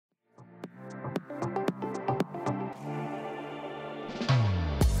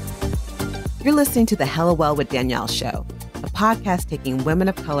You're listening to the Hello Well with Danielle show, a podcast taking women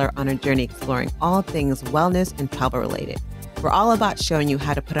of color on a journey exploring all things wellness and travel related. We're all about showing you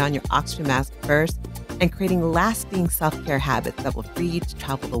how to put on your oxygen mask first and creating lasting self-care habits that will free you to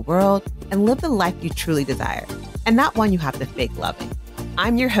travel the world and live the life you truly desire, and not one you have to fake loving.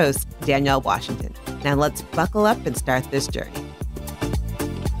 I'm your host, Danielle Washington. Now let's buckle up and start this journey.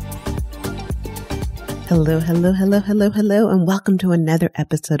 Hello, and welcome to another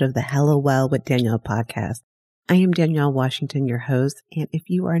episode of the Hello Well with Danielle podcast. I am Danielle Washington, your host, and if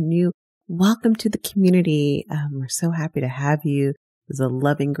you are new, welcome to the community. We're so happy to have you. It's a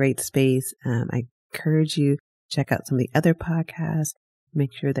loving, great space. I encourage you to check out some of the other podcasts.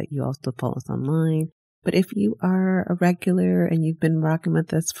 Make sure that you also follow us online. But if you are a regular and you've been rocking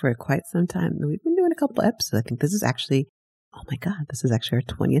with us for quite some time, we've been doing a couple episodes. I think this is actually, oh my God, this is actually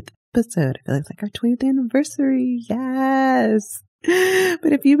our 20th episode. I feel like it's like our 20th anniversary. Yes.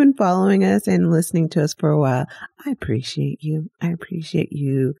 But if you've been following us and listening to us for a while, I appreciate you. I appreciate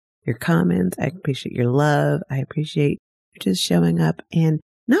you, your comments. I appreciate your love. I appreciate you just showing up, and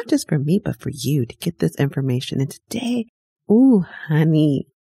not just for me, but for you to get this information. And today, ooh, honey,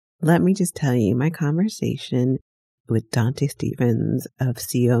 let me just tell you, my conversation with Dante Stephens of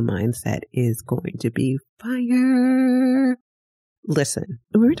CEO Mindset is going to be fire. Listen,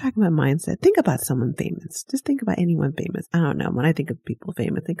 when we're talking about mindset, think about someone famous. Just think about anyone famous. I don't know. When I think of people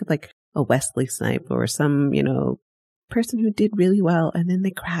famous, think of like a Wesley Snipes or some, person who did really well and then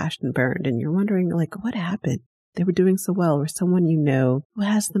they crashed and burned. And you're wondering like, what happened? They were doing so well. Or someone who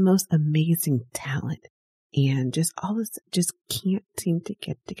has the most amazing talent and just all this just can't seem to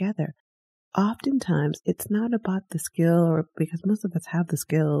get together. Oftentimes, it's not about the skill, or because most of us have the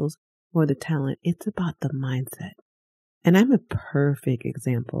skills or the talent. It's about the mindset. And I'm a perfect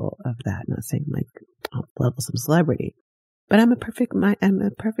example of that. I'm not saying like I'll level some celebrity, but I'm a perfect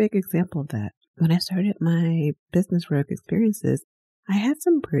example of that. When I started my business work experiences, I had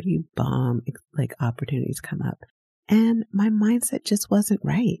some pretty bomb opportunities come up, and my mindset just wasn't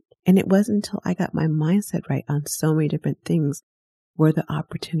right. And it wasn't until I got my mindset right on so many different things where the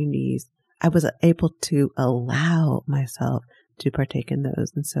opportunities, I was able to allow myself to partake in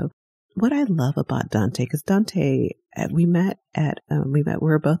those. And so what I love about Dante, because Dante, we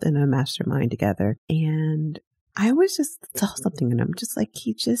were both in a mastermind together, and I always just saw something in him. Just like,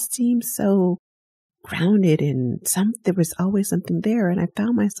 he just seemed so grounded, and there was always something there. And I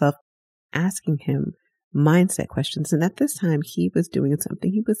found myself asking him mindset questions. And at this time, he was doing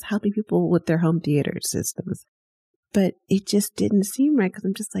something. He was helping people with their home theater systems, but it just didn't seem right, because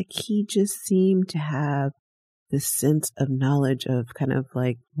I'm just like, he just seemed to have this sense of knowledge of kind of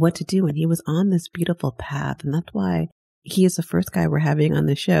like what to do. And he was on this beautiful path. And that's why he is the first guy we're having on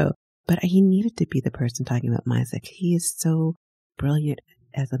the show. But he needed to be the person talking about mindset. He is so brilliant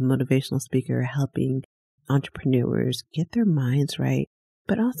as a motivational speaker, helping entrepreneurs get their minds right.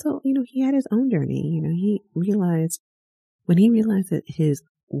 But also, he had his own journey. He realized that his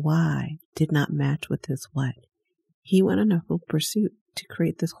why did not match with his what, he went on a full pursuit to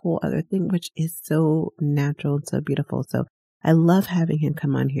create this whole other thing, which is so natural and so beautiful. So I love having him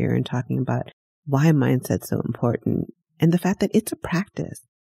come on here and talking about why mindset's so important, and the fact that it's a practice.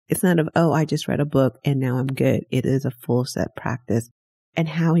 It's not I just read a book and now I'm good. It is a full set practice, and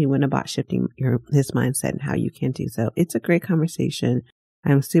how he went about shifting his mindset and how you can do so. It's a great conversation.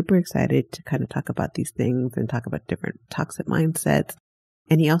 I'm super excited to kind of talk about these things and talk about different toxic mindsets.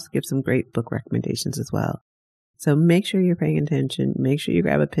 And he also gives some great book recommendations as well. So make sure you're paying attention. Make sure you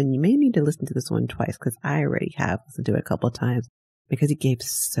grab a pen. You may need to listen to this one twice, because I already have listened to it a couple of times, because he gave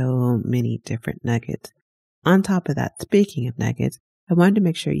so many different nuggets. On top of that, speaking of nuggets, I wanted to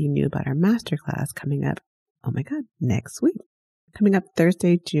make sure you knew about our masterclass coming up, oh my God, next week. Coming up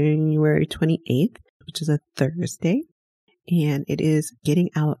Thursday, January 28th, which is a Thursday. And it is getting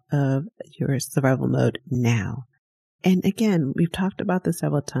out of your survival mode now. And again, we've talked about this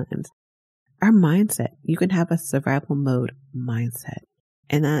several times. Our mindset, you can have a survival mode mindset.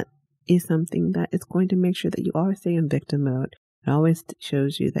 And that is something that is going to make sure that you always stay in victim mode. It always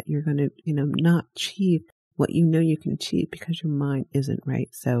shows you that you're going to, not achieve what you can achieve because your mind isn't right.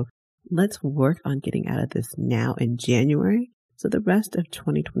 So let's work on getting out of this now in January. So the rest of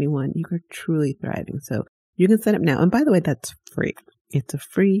 2021, you are truly thriving. So you can sign up now. And by the way, that's free. It's a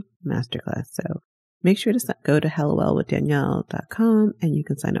free masterclass. So make sure to go to hellowellwithdanielle.com and you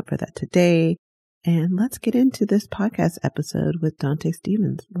can sign up for that today. And let's get into this podcast episode with Dante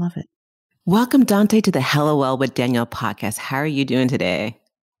Stephens. Love it. Welcome, Dante, to the Hello Well with Danielle podcast. How are you doing today?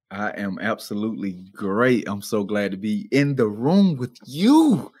 I am absolutely great. I'm so glad to be in the room with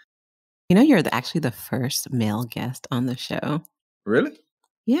you. You're actually the first male guest on the show. Really?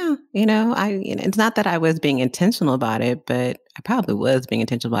 Yeah, it's not that I was being intentional about it, but I probably was being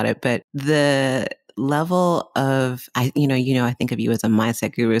intentional about it. But the level of I think of you as a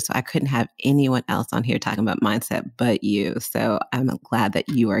mindset guru, so I couldn't have anyone else on here talking about mindset but you. So I'm glad that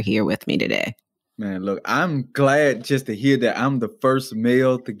you are here with me today. Man, look, I'm glad just to hear that I'm the first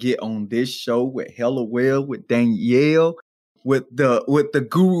male to get on this show with Hella Well, with Danielle, with the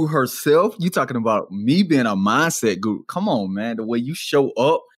guru herself. You talking about me being a mindset guru. Come on, man. The way you show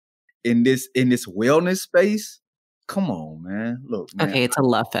up in this wellness space. Come on, man. Look, man. Okay, it's a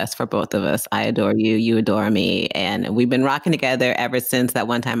love fest for both of us. I adore you, you adore me, and we've been rocking together ever since that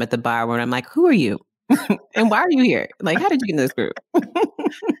one time at the bar where I'm like, "Who are you? And why are you here? Like, how did you get in this group?"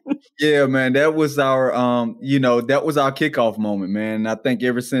 Yeah, man, that was our that was our kickoff moment, man. And I think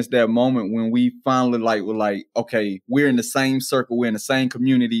ever since that moment when we finally were like, okay, we're in the same circle, we're in the same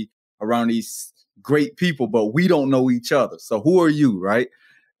community around these great people, but we don't know each other. So who are you, right?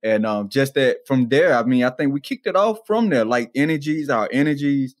 And just that from there, I mean, I think we kicked it off from there. Like our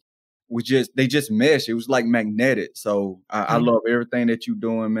energies they just mesh. It was like magnetic. So I love everything that you're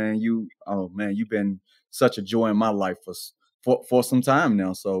doing, man. You've been such a joy in my life for some time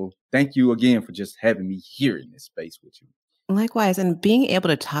now. So thank you again for just having me here in this space with you. Likewise, and being able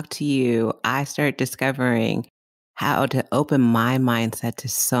to talk to you, I started discovering how to open my mindset to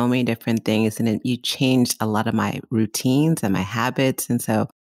so many different things. And you changed a lot of my routines and my habits. And so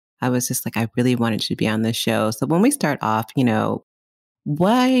I was just like, I really wanted you to be on this show. So when we start off,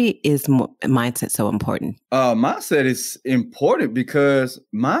 why is mindset so important? Mindset is important because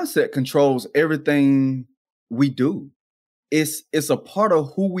mindset controls everything we do. It's a part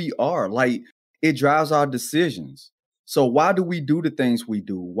of who we are. Like, it drives our decisions. So why do we do the things we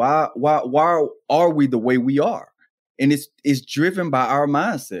do? Why are we the way we are? And it's driven by our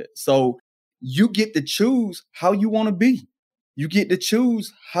mindset. So you get to choose how you want to be. You get to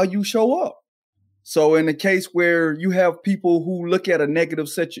choose how you show up. So in the case where you have people who look at a negative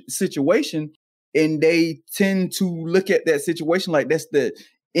situation and they tend to look at that situation like that's the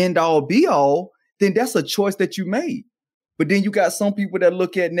end all be all, then that's a choice that you made. But then you got some people that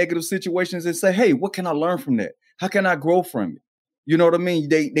look at negative situations and say, hey, what can I learn from that? How can I grow from it? You know what I mean?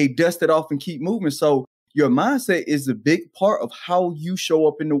 They dust it off and keep moving. So your mindset is a big part of how you show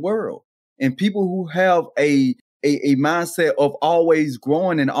up in the world. And people who have a mindset of always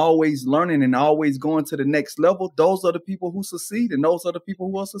growing and always learning and always going to the next level, those are the people who succeed and those are the people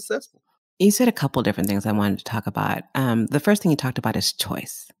who are successful. You said a couple different things I wanted to talk about. The first thing you talked about is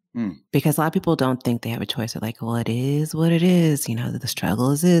choice. Because a lot of people don't think they have a choice. They're like, well, it is what it is. The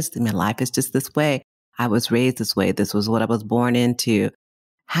struggle is this. I mean, life is just this way. I was raised this way. This was what I was born into.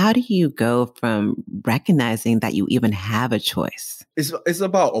 How do you go from recognizing that you even have a choice? It's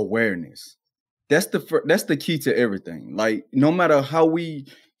about awareness. That's the key to everything. Like, no matter how we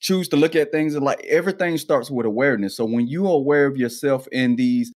choose to look at things, like, everything starts with awareness. So when you are aware of yourself in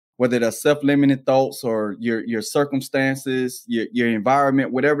these, whether they're self-limiting thoughts or your circumstances, your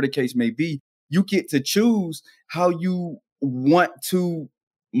environment, whatever the case may be, you get to choose how you want to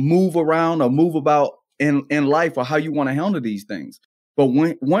move around or move about in life, or how you want to handle these things. But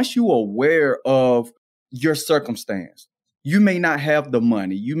once you are aware of your circumstance, you may not have the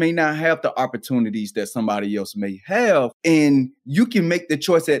money, you may not have the opportunities that somebody else may have, and you can make the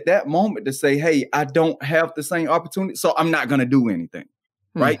choice at that moment to say, hey, I don't have the same opportunity, so I'm not going to do anything.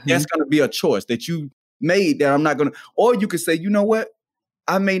 Right? Mm-hmm. That's going to be a choice that you made, that I'm not going to, or you could say, you know what?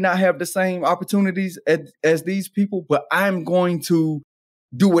 I may not have the same opportunities as these people, but I'm going to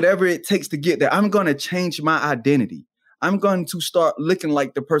do whatever it takes to get there. I'm going to change my identity. I'm going to start looking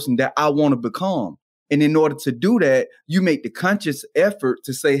like the person that I want to become. And in order to do that, you make the conscious effort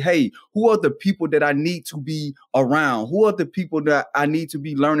to say, hey, who are the people that I need to be around? Who are the people that I need to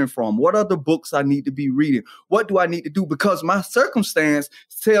be learning from? What are the books I need to be reading? What do I need to do? Because my circumstance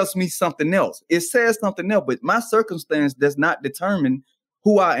tells me something else. It says something else, but my circumstance does not determine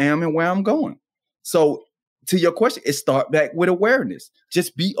who I am and where I'm going. So to your question, it starts back with awareness.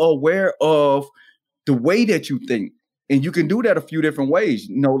 Just be aware of the way that you think. And you can do that a few different ways.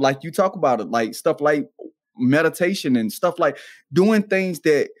 Like you talk about it, like stuff like meditation and stuff, like doing things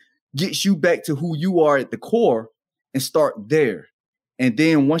that gets you back to who you are at the core, and start there. And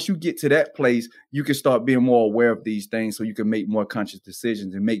then once you get to that place, you can start being more aware of these things so you can make more conscious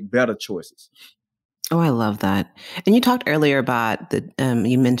decisions and make better choices. Oh, I love that. And you talked earlier about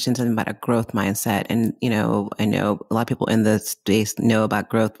you mentioned something about a growth mindset. And, I know a lot of people in the space know about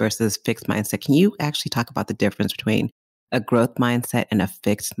growth versus fixed mindset. Can you actually talk about the difference between a growth mindset and a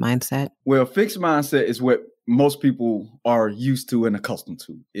fixed mindset? Well, fixed mindset is what most people are used to and accustomed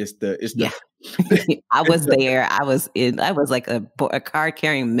to. It's the I was there. I was like a card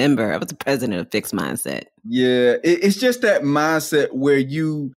carrying member. I was the president of Fixed Mindset. Yeah, it's just that mindset where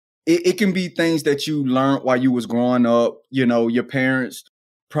it can be things that you learned while you was growing up. You know, your parents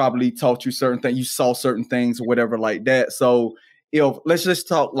probably taught you certain things, you saw certain things or whatever like that. So if let's just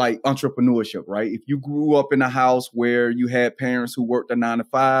talk like entrepreneurship, right? If you grew up in a house where you had parents who worked a 9 to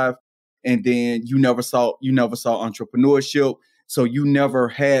 5, and then you never saw entrepreneurship. So you never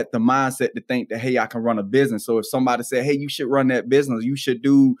had the mindset to think that, hey, I can run a business. So if somebody said, hey, you should run that business, you should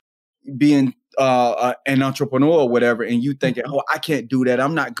do being an entrepreneur or whatever, and you thinking, oh, I can't do that,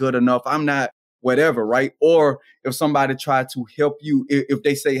 I'm not good enough, I'm not whatever, right? Or if somebody tried to help you, if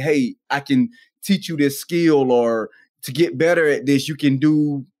they say, hey, I can teach you this skill, or to get better at this, you can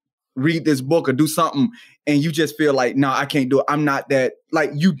read this book or do something, and you just feel like, no, I can't do it, I'm not that,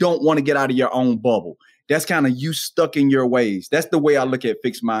 like, you don't want to get out of your own bubble. That's kind of you stuck in your ways. That's the way I look at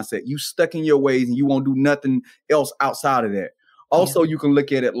fixed mindset. You stuck in your ways and you won't do nothing else outside of that. Also, you can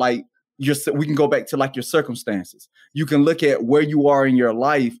look at it like we can go back to like your circumstances. You can look at where you are in your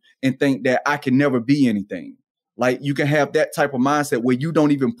life and think that I can never be anything. Like, you can have that type of mindset where you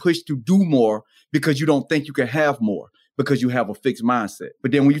don't even push to do more because you don't think you can have more, because you have a fixed mindset.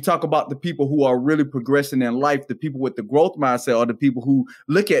 But then when you talk about the people who are really progressing in life, the people with the growth mindset are the people who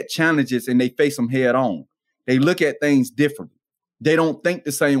look at challenges and they face them head on. They look at things differently. They don't think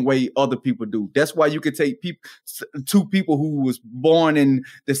the same way other people do. That's why you could take two people who was born in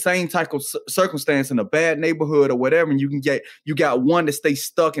the same type of circumstance in a bad neighborhood or whatever, and you got one that stays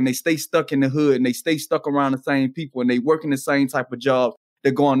stuck, and they stay stuck in the hood, and they stay stuck around the same people, and they work in the same type of job.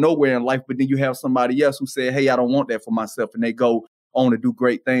 They're going nowhere in life. But then you have somebody else who said, hey, I don't want that for myself, and they go on to do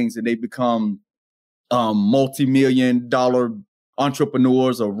great things, and they become multi-million-dollar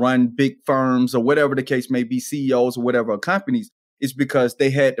entrepreneurs or run big firms or whatever the case may be, CEOs or whatever companies. It's because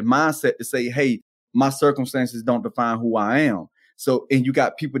they had the mindset to say, hey, my circumstances don't define who I am. So, and you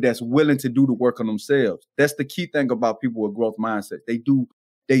got people that's willing to do the work on themselves. That's the key thing about people with growth mindset. They do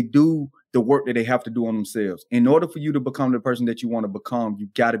the work that they have to do on themselves. In order for you to become the person that you want to become, you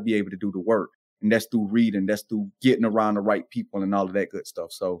got to be able to do the work. And that's through reading, that's through getting around the right people and all of that good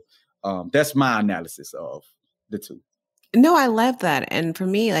stuff. So that's my analysis of the two. No, I love that. And for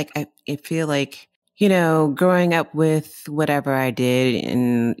me, like, I feel like, growing up with whatever I did,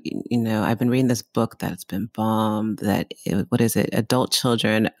 and, I've been reading this book that's been bombed, what is it? Adult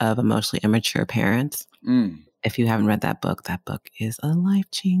Children of Emotionally Immature Parents. If you haven't read that book is a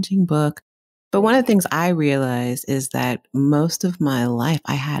life-changing book. But one of the things I realized is that most of my life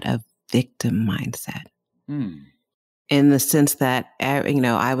I had a victim mindset. In the sense that,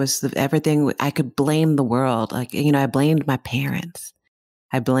 I was everything, I could blame the world. Like, I blamed my parents.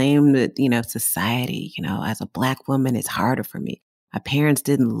 I blamed, society. As a Black woman, it's harder for me. My parents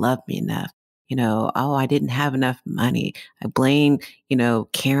didn't love me enough. I didn't have enough money. I blamed,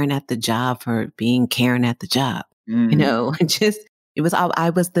 Karen at the job for being Karen at the job.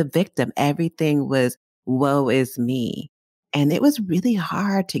 I was the victim. Everything was, woe is me. And it was really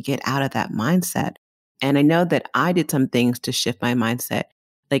hard to get out of that mindset. And I know that I did some things to shift my mindset.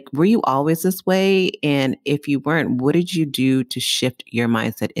 Like, were you always this way? And if you weren't, what did you do to shift your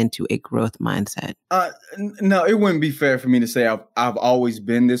mindset into a growth mindset? No, it wouldn't be fair for me to say I've always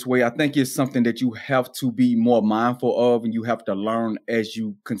been this way. I think it's something that you have to be more mindful of, and you have to learn as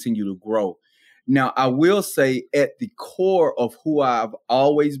you continue to grow. Now, I will say at the core of who I've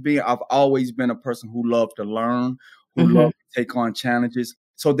always been a person who loved to learn, who loved to take on challenges.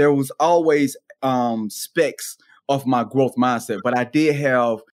 So there was always specks of my growth mindset, but I did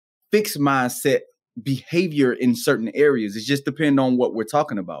have fixed mindset behavior in certain areas. It just depends on what we're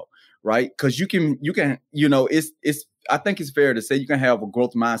talking about, right? Because you can, it's I think it's fair to say you can have a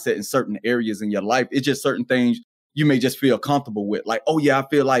growth mindset in certain areas in your life. It's just certain things you may just feel comfortable with. Like, oh yeah, I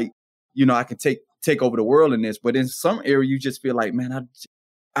feel like, I can take over the world in this. But in some area, you just feel like, man,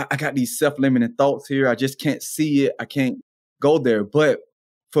 I got these self-limiting thoughts here. I just can't see it. I can't go there. But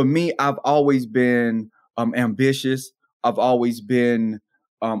for me, I've always been ambitious. I've always been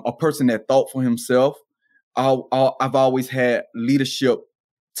a person that thought for himself. I've always had leadership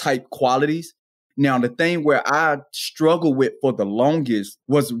type qualities. Now, the thing where I struggled with for the longest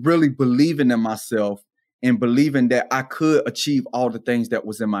was really believing in myself and believing that I could achieve all the things that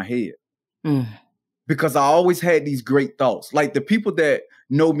was in my head. Because I always had these great thoughts. Like, the people that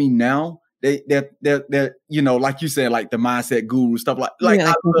know me now, they're like you said, like the mindset guru stuff. Like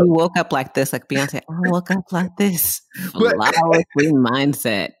you woke up like this, like Beyonce. I woke up like this, flawlessly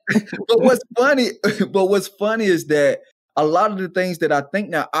mindset. But what's funny is that a lot of the things that I think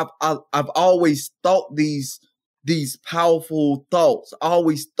now, I've always thought these powerful thoughts. I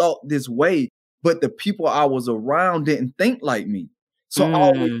always thought this way, but the people I was around didn't think like me. So I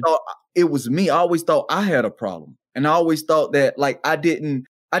always Mm. thought it was me. I always thought I had a problem. And I always thought that like I didn't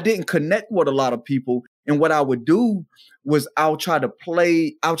connect with a lot of people. And what I would do was I'll try to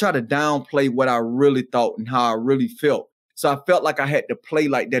downplay what I really thought and how I really felt. So I felt like I had to play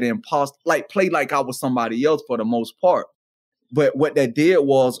like that play like I was somebody else for the most part. But what that did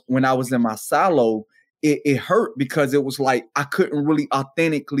was when I was in my silo, it hurt because it was like I couldn't really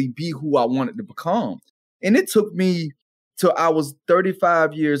authentically be who I wanted to become. And it took me till I was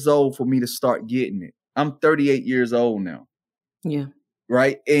 35 years old for me to start getting it. I'm 38 years old now. Yeah.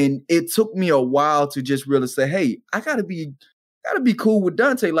 Right. And it took me a while to just really say, hey, I gotta be cool with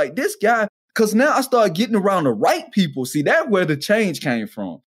Dante. Like this guy, because now I started getting around the right people. See, that's where the change came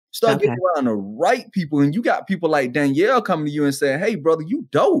from. Start getting around the right people. And you got people like Danielle coming to you and saying, hey, brother, you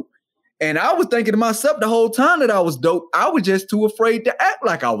dope. And I was thinking to myself the whole time that I was dope. I was just too afraid to act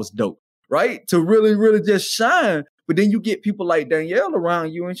like I was dope, right? To really, really just shine. But then you get people like Danielle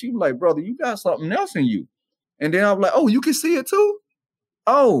around you and she was like, brother, you got something else in you. And then I was like, oh, you can see it too?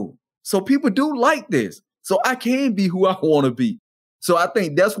 Oh, so people do like this. So I can be who I want to be. So I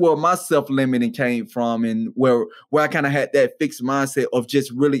think that's where my self-limiting came from and where I kind of had that fixed mindset of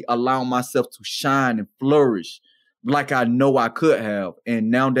just really allowing myself to shine and flourish like I know I could have.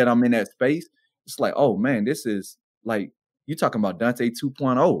 And now that I'm in that space, it's like, oh man, this is like, you're talking about Dante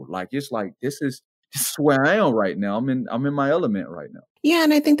 2.0. Like, it's like, this is where I am right now. I'm in my element right now. Yeah.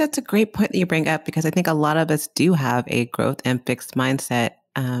 And I think that's a great point that you bring up because I think a lot of us do have a growth and fixed mindset.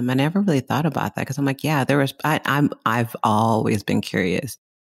 I never really thought about that because I'm like, yeah, I've always been curious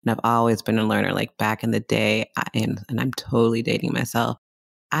and I've always been a learner. Like back in the day, and I'm totally dating myself.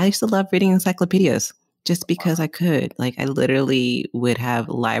 I used to love reading encyclopedias just because I could. Like I literally would have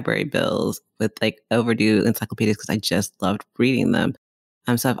library bills with like overdue encyclopedias because I just loved reading them.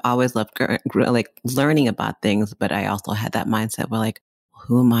 So I've always loved like learning about things, but I also had that mindset where like,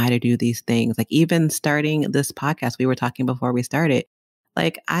 who am I to do these things? Like even starting this podcast, we were talking before we started.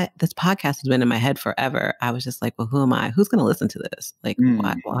 Like this podcast has been in my head forever. I was just like, well, who am I? Who's going to listen to this? Like,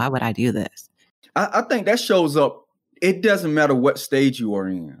 why would I do this? I think that shows up. It doesn't matter what stage you are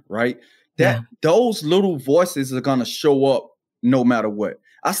in, right? Those little voices are going to show up no matter what.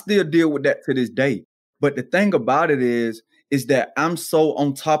 I still deal with that to this day. But the thing about it is that I'm so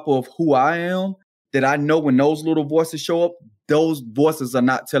on top of who I am that I know when those little voices show up, those voices are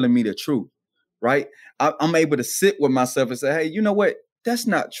not telling me the truth, right? I'm able to sit with myself and say, hey, you know what? That's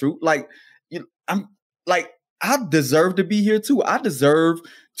not true. Like, I'm like, I deserve to be here too. I deserve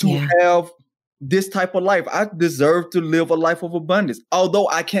to have this type of life. I deserve to live a life of abundance. Although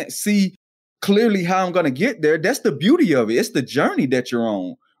I can't see clearly how I'm going to get there, that's the beauty of it. It's the journey that you're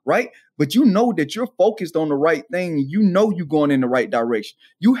on, right? But you know that you're focused on the right thing. You know you're going in the right direction.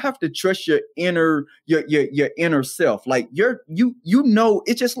 You have to trust your inner self. Like you know,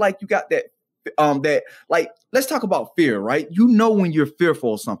 it's just like you got that like, let's talk about fear, right? You know when you're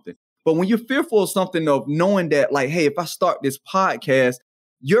fearful of something. But when you're fearful of something, of knowing that like, hey, if I start this podcast,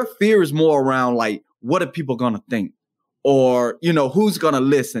 your fear is more around like, what are people going to think? Or, who's going to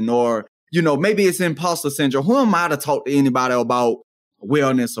listen? Or, maybe it's imposter syndrome. Who am I to talk to anybody about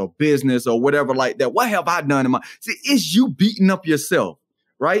wellness or business or whatever like that? What have I done see, it's you beating up yourself,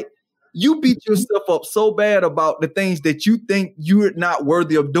 right? You beat yourself up so bad about the things that you think you're not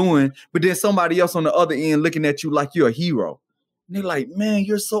worthy of doing, but then somebody else on the other end looking at you like you're a hero. And they're like, man,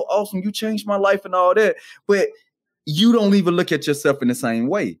 you're so awesome. You changed my life and all that. But you don't even look at yourself in the same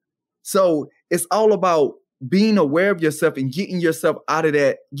way. So it's all about being aware of yourself and getting out of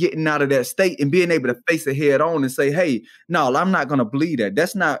that state and being able to face it head on and say, hey, no, I'm not going to believe that.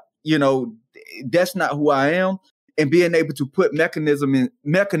 That's not who I am. And being able to put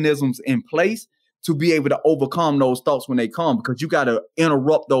mechanisms in place to be able to overcome those thoughts when they come, because you got to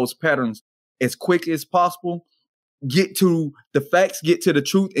interrupt those patterns as quick as possible. Get to the facts, get to the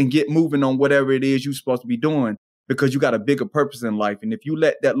truth, and get moving on whatever it is you're supposed to be doing, because you got a bigger purpose in life. And if you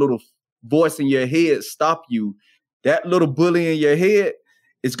let that little voice in your head stop you, that little bully in your head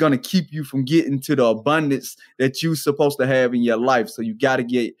is going to keep you from getting to the abundance that you're supposed to have in your life. So you got to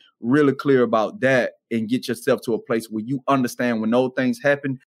get really clear about that and get yourself to a place where you understand when those things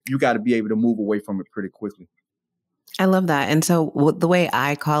happen, you got to be able to move away from it pretty quickly. I love that. And so the way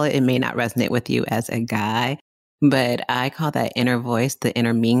I call it, it may not resonate with you as a guy, but I call that inner voice the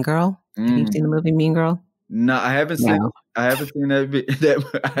inner mean girl. Have you seen the movie Mean Girl? No, I haven't seen that. I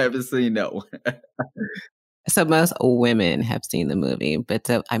haven't seen that one. So most women have seen the movie, but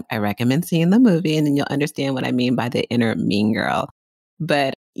so I recommend seeing the movie and then you'll understand what I mean by the inner mean girl.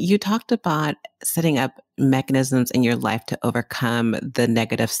 But you talked about setting up mechanisms in your life to overcome the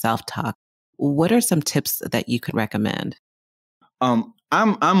negative self-talk. What are some tips that you could recommend? I'm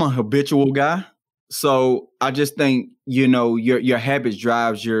a habitual guy. So I just think, your habits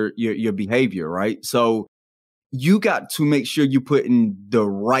drives your behavior, right? So you got to make sure you put in the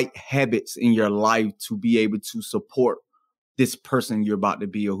right habits in your life to be able to support this person you're about to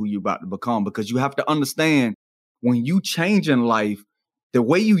be or who you're about to become. Because you have to understand when you change in life, the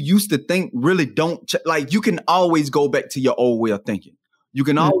way you used to think really don't like you can always go back to your old way of thinking. You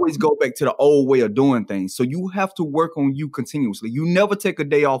can always go back to the old way of doing things. So you have to work on you continuously. You never take a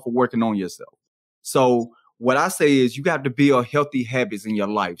day off of working on yourself. So what I say is you got to build healthy habits in your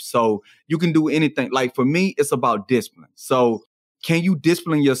life. So you can do anything. Like for me, it's about discipline. So can you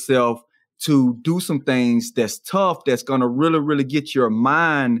discipline yourself to do some things that's tough, that's going to really, really get your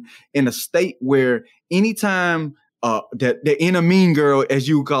mind in a state where anytime the inner mean girl, as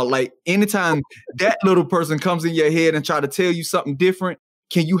you call it, like anytime that little person comes in your head and try to tell you something different,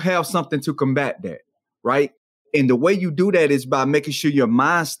 can you have something to combat that, right? And the way you do that is by making sure your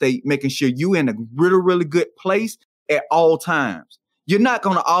mind state, making sure you're in a really, really good place at all times. You're not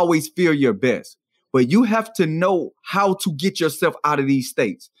going to always feel your best, but you have to know how to get yourself out of these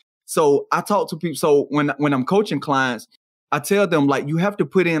states. So I talk to people. So when I'm coaching clients, I tell them like you have to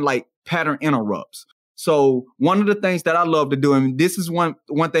put in like pattern interrupts. So one of the things that I love to do, and this is one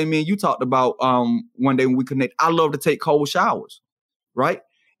thing me and you talked about one day when we connect, I love to take cold showers, right?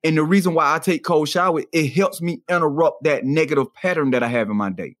 And the reason why I take cold shower, it helps me interrupt that negative pattern that I have in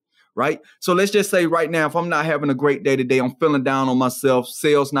my day, right? So let's just say right now, if I'm not having a great day today, I'm feeling down on myself,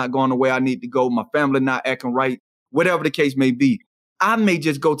 sales not going the way I need to go, my family not acting right, whatever the case may be, I may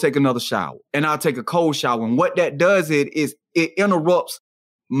just go take another shower and I'll take a cold shower. And what that does is it interrupts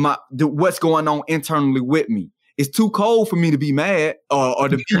what's going on internally with me. It's too cold for me to be mad or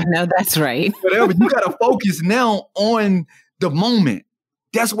to be no, that's right. whatever. You got to focus now on the moment.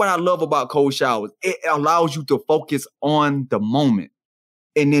 That's what I love about cold showers. It allows you to focus on the moment.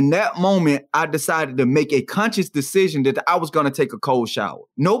 And in that moment, I decided to make a conscious decision that I was going to take a cold shower.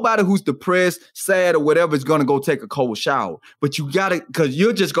 Nobody who's depressed, sad, or whatever is going to go take a cold shower. But you got to, because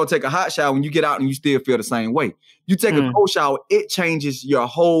you're just going to take a hot shower and you get out and you still feel the same way. You take a cold shower, it changes your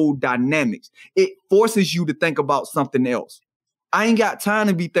whole dynamics. It forces you to think about something else. I ain't got time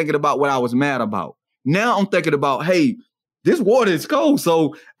to be thinking about what I was mad about. Now I'm thinking about, hey, this water is cold,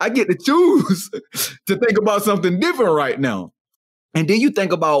 so I get to choose to think about something different right now. And then you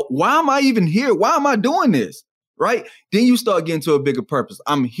think about, why am I even here? Why am I doing this? Right? Then you start getting to a bigger purpose.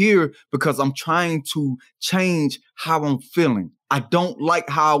 I'm here because I'm trying to change how I'm feeling. I don't like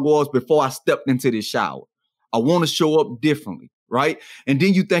how I was before I stepped into this shower. I want to show up differently. Right? And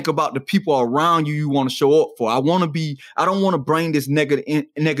then you think about the people around you want to show up for. I don't want to bring this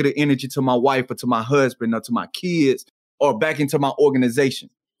negative energy to my wife or to my husband or to my kids or back into my organization.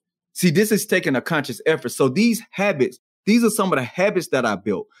 See, this is taking a conscious effort. So these habits, these are some of the habits that I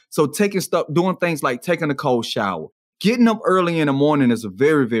built. So doing things like taking a cold shower, getting up early in the morning is a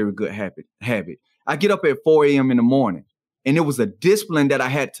very, very good habit. I get up at 4 a.m. in the morning, and it was a discipline that I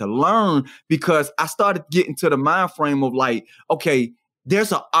had to learn because I started getting to the mind frame of like, okay,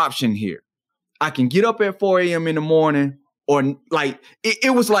 there's an option here. I can get up at 4 a.m. in the morning, or like,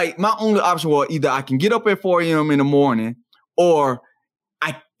 it was like my only option was either I can get up at 4 a.m. in the morning, or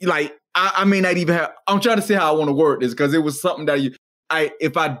I may not even have, I'm trying to see how I want to word this because it was something that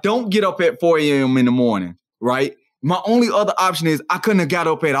if I don't get up at 4 a.m. in the morning, right? My only other option is I couldn't have got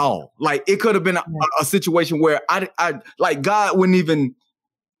up at all. Like it could have been a situation where I like God wouldn't even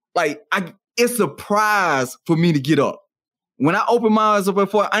it's a prize for me to get up. When I open my eyes up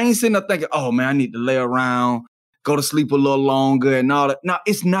at 4, I ain't sitting there thinking, oh man, I need to lay around, go to sleep a little longer and all that. No,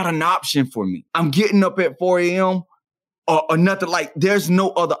 it's not an option for me. I'm getting up at 4 a.m. or nothing. Like there's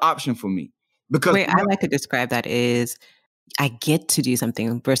no other option for me. Because I like to describe that as I get to do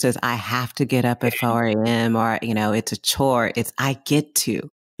something versus I have to get up at 4 a.m. or, it's a chore. It's I get to.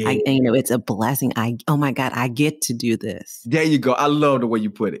 Yeah. It's a blessing. Oh my God, I get to do this. There you go. I love the way you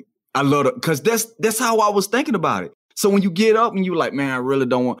put it. I love it because that's how I was thinking about it. So when you get up and you're like, man, I really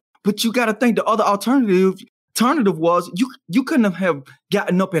don't want, but you got to think the other alternative was you couldn't have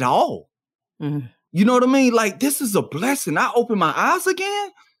gotten up at all. Mm-hmm. You know what I mean? Like, this is a blessing. I open my eyes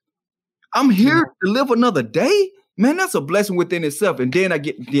again. I'm here to live another day. Man, that's a blessing within itself. And then I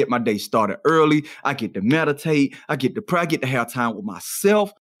get to get my day started early. I get to meditate. I get to pray. I get to have time with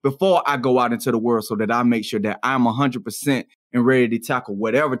myself before I go out into the world so that I make sure that I'm 100% and ready to tackle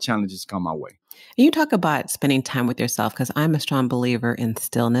whatever challenges come my way. You talk about spending time with yourself because I'm a strong believer in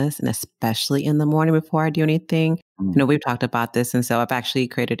stillness, and especially in the morning before I do anything. We've talked about this. And so I've actually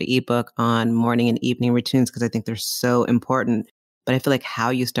created an ebook on morning and evening routines because I think they're so important. But I feel like how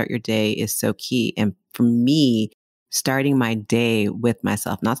you start your day is so key. And for me, starting my day with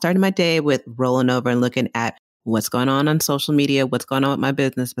myself, not starting my day with rolling over and looking at what's going on social media, what's going on with my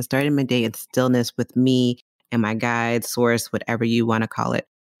business, but starting my day in stillness with me and my guide, source, whatever you want to call it.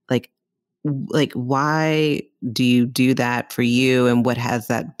 Like, why do you do that for you? And what has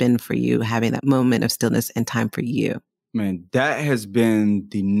that been for you, having that moment of stillness and time for you? Man, that has been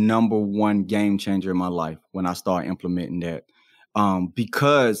the number one game changer in my life when I started implementing that.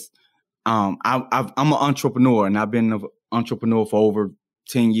 Because I'm an entrepreneur, and I've been an entrepreneur for over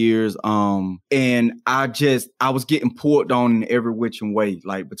 10 years. And I was getting pulled on in every which way,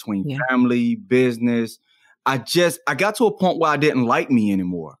 like between family, business. I got to a point where I didn't like me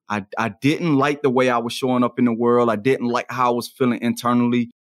anymore. I didn't like the way I was showing up in the world. I didn't like how I was feeling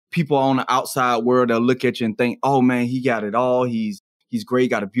internally. People on the outside world, they'll look at you and think, oh man, he got it all. He's great. He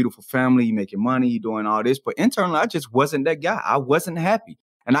got a beautiful family. He making money. He doing all this. But internally, I just wasn't that guy. I wasn't happy.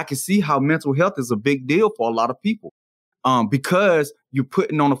 And I can see how mental health is a big deal for a lot of people. Because you're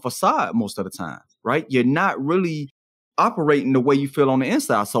putting on a facade most of the time, right? You're not really operating the way you feel on the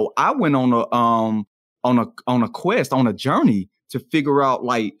inside. So I went on a quest, on a journey to figure out,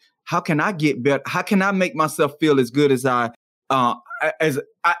 like, how can I get better? How can I make myself feel as good as I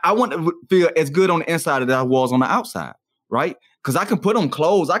want to feel as good on the inside as I was on the outside, right? Because I can put on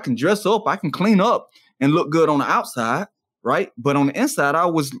clothes, I can dress up, I can clean up and look good on the outside, right? But on the inside, I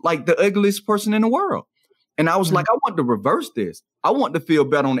was like the ugliest person in the world. And I was like, I want to reverse this. I want to feel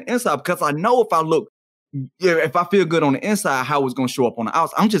better on the inside, because I know if I feel good on the inside, how it's going to show up on the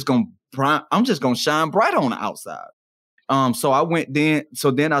outside. I'm just going to shine bright on the outside. So I went then. So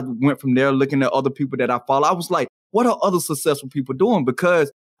then I went from there, looking at other people that I follow. I was like, what are other successful people doing?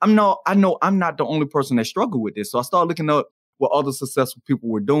 Because I know I'm not the only person that struggled with this. So I started looking up what other successful people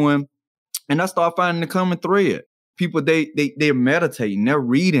were doing, and I started finding the common thread. People, they're meditating, they're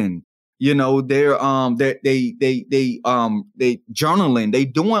reading, they're journaling, they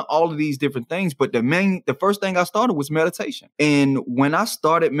doing all of these different things. But the first thing I started was meditation. And when I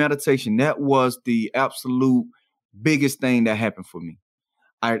started meditation, that was the absolute biggest thing that happened for me.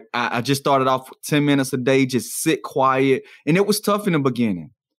 I just started off 10 minutes a day, just sit quiet. And it was tough in the beginning,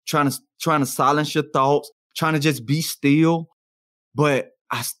 trying to silence your thoughts, trying to just be still. But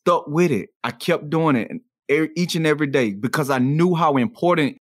I stuck with it. I kept doing it each and every day, because I knew how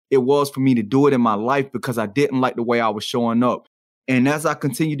important it was for me to do it in my life, because I didn't like the way I was showing up. And as I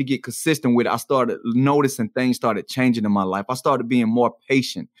continued to get consistent with it, I started noticing things started changing in my life. I started being more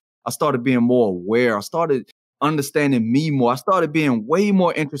patient. I started being more aware. I started understanding me more. I started being way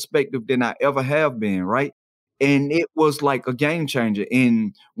more introspective than I ever have been, right? And it was like a game changer.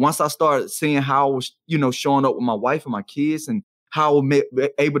 And once I started seeing how I was, showing up with my wife and my kids, and how I was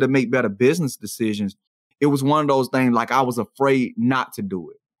able to make better business decisions, it was one of those things, like, I was afraid not to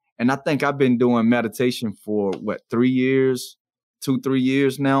do it. And I think I've been doing meditation for 3 years, 2-3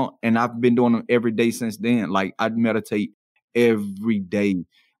 years now. And I've been doing them every day since then. Like, I meditate every day.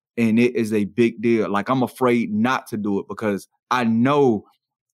 And it is a big deal. Like, I'm afraid not to do it, because I know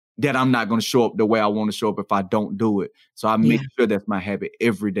that I'm not going to show up the way I want to show up if I don't do it. So I make sure that's my habit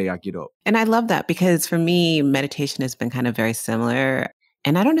every day I get up. And I love that, because for me, meditation has been kind of very similar.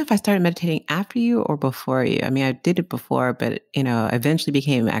 And I don't know if I started meditating after you or before you. I mean, I did it before, but, I eventually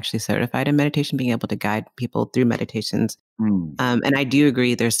became actually certified in meditation, being able to guide people through meditations. And I do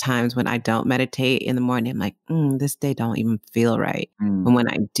agree, there's times when I don't meditate in the morning. I'm like, this day don't even feel right. And when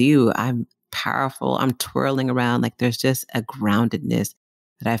I do, I'm powerful. I'm twirling around. Like, there's just a groundedness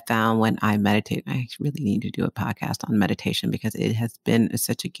that I found when I meditate. I really need to do a podcast on meditation, because it has been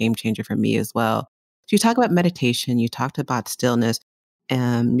such a game changer for me as well. So you talk about meditation, you talked about stillness,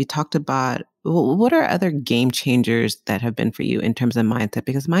 you talked about, what are other game changers that have been for you in terms of mindset?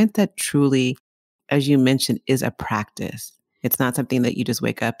 Because mindset truly, as you mentioned, is a practice. It's not something that you just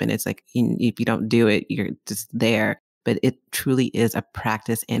wake up and it's like, if you don't do it, you're just there. But it truly is a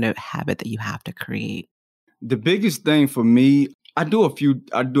practice and a habit that you have to create. The biggest thing for me, I do a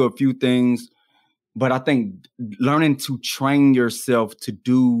few things, but I think learning to train yourself to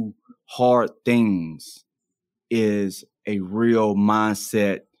do hard things is a real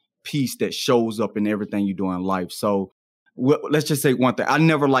mindset piece that shows up in everything you do in life. So let's just say one thing. I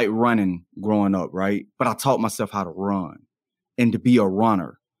never liked running growing up, right? But I taught myself how to run and to be a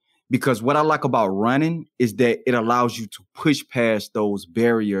runner. Because what I like about running is that it allows you to push past those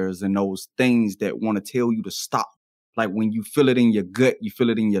barriers and those things that want to tell you to stop. Like when you feel it in your gut, you feel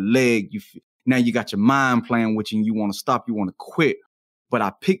it in your leg, now you got your mind playing with you and you want to stop, you want to quit. But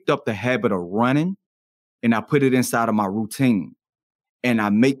I picked up the habit of running and I put it inside of my routine. And I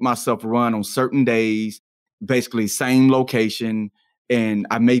make myself run on certain days, basically same location. And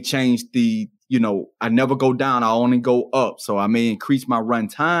I may change I never go down, I only go up. So I may increase my run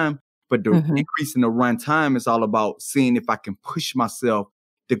time, but the increasing the run time is all about seeing if I can push myself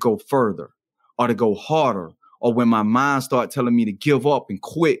to go further or to go harder. Or when my mind starts telling me to give up and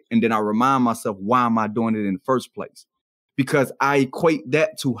quit, and then I remind myself, why am I doing it in the first place? Because I equate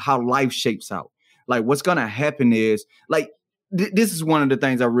that to how life shapes out. Like what's going to happen is like, this is one of the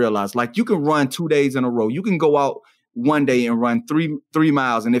things I realized. Like you can run 2 days in a row. You can go out one day and run three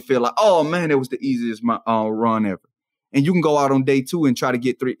miles and it feel like, oh man, it was the easiest run ever. And you can go out on day 2 and try to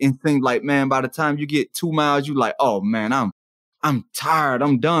get 3 and think like, man, by the time you get 2 miles, you like, oh man, I'm tired.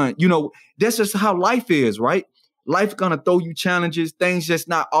 I'm done. That's just how life is, right? Life gonna throw you challenges. Things just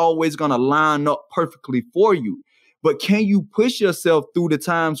not always gonna line up perfectly for you. But can you push yourself through the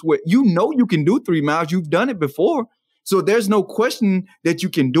times where you can do 3 miles? You've done it before. So there's no question that you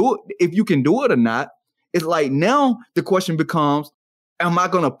can do it, if you can do it or not. It's like now the question becomes, am I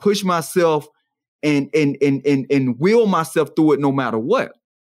going to push myself and will myself through it no matter what?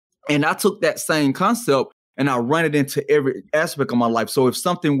 And I took that same concept and I run it into every aspect of my life. So if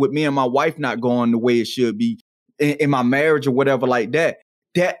something with me and my wife not going the way it should be in my marriage or whatever like that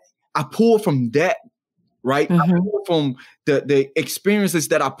I pull from that, right? I pull from the experiences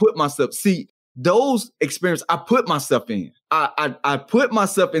that I put myself. See, those experiences I put myself in. I put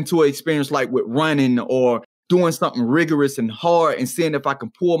myself into an experience like with running or doing something rigorous and hard and seeing if I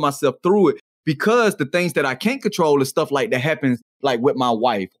can pull myself through it. Because the things that I can't control is stuff like that happens like with my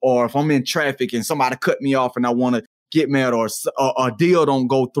wife, or if I'm in traffic and somebody cut me off and I want to get mad, or a deal don't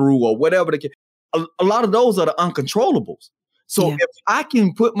go through or whatever. A lot of those are the uncontrollables. So if I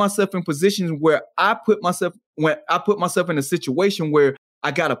can put myself in positions where I put myself in a situation where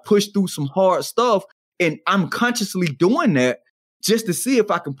I got to push through some hard stuff and I'm consciously doing that just to see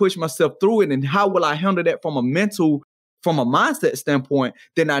if I can push myself through it and how will I handle that from a mindset standpoint,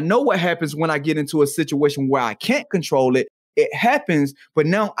 then I know what happens when I get into a situation where I can't control it. It happens, but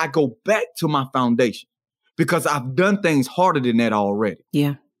now I go back to my foundation because I've done things harder than that already.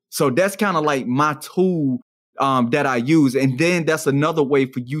 Yeah. So that's kind of like my tool that I use. And then that's another way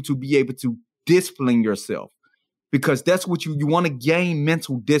for you to be able to discipline yourself, because that's what you want to gain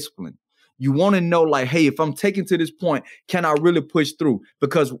mental discipline. You want to know like, hey, if I'm taken to this point, can I really push through?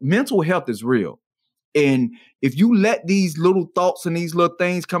 Because mental health is real. And if you let these little thoughts and these little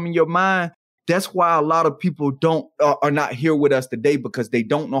things come in your mind, that's why a lot of people are not here with us today, because they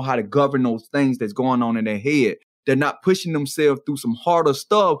don't know how to govern those things that's going on in their head. They're not pushing themselves through some harder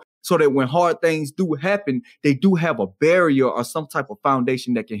stuff so that when hard things do happen, they do have a barrier or some type of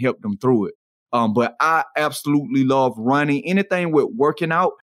foundation that can help them through it. But I absolutely love running. Anything with working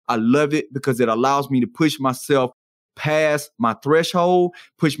out, I love it because it allows me to push myself past my threshold,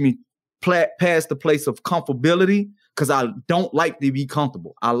 push me past the place of comfortability, because I don't like to be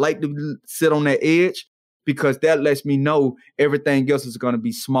comfortable. I like to sit on that edge because that lets me know everything else is going to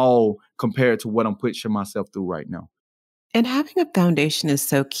be small compared to what I'm pushing myself through right now. And having a foundation is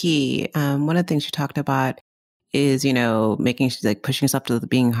so key. One of the things you talked about is, making like pushing yourself to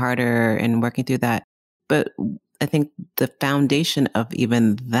being harder and working through that. But I think the foundation of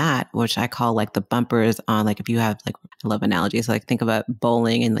even that, which I call like the bumpers on, like if you have like, I love analogies. So like think about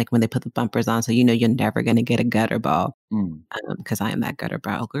bowling and like when they put the bumpers on, so you're never going to get a gutter ball, because I am that gutter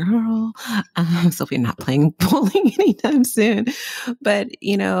ball girl. So we're not playing bowling anytime soon. But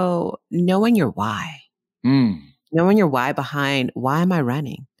knowing your why, knowing your why behind why am I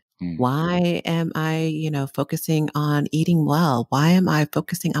running. Why am I, focusing on eating well? Why am I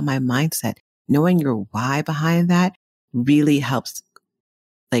focusing on my mindset? Knowing your why behind that really helps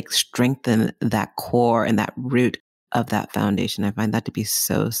like strengthen that core and that root of that foundation. I find that to be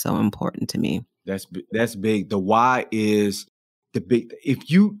so, so important to me. That's big. The why is the big.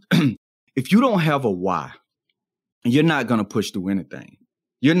 If you don't have a why, you're not going to push through anything.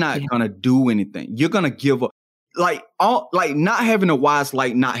 You're not going to do anything. You're going to give up. Like not having a why is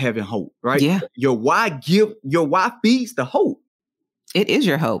like not having hope, right? Yeah. Your why feeds the hope. It is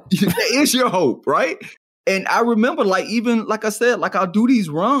your hope. It is your hope, right? And I remember even like I said, like I'll do these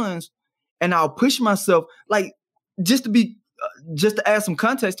runs and I'll push myself, like just to add some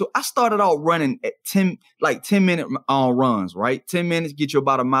context to it, I started out running at 10-minute runs, right? 10 minutes get you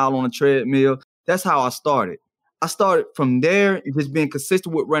about a mile on a treadmill. That's how I started. I started from there, just being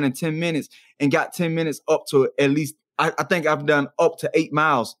consistent with running 10 minutes and got 10 minutes up to at least, I think I've done up to 8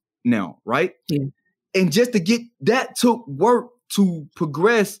 miles now, right? Yeah. And just to get that took work to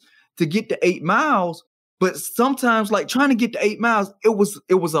progress to get to 8 miles. But sometimes like trying to get to 8 miles, it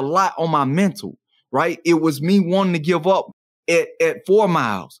was a lot on my mental, right? It was me wanting to give up at 4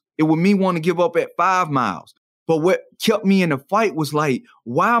 miles. It was me wanting to give up at 5 miles. But what kept me in the fight was like,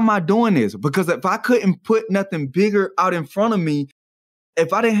 why am I doing this? Because if I couldn't put nothing bigger out in front of me,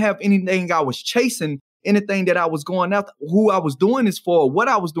 if I didn't have anything I was chasing, anything that I was going after, who I was doing this for, what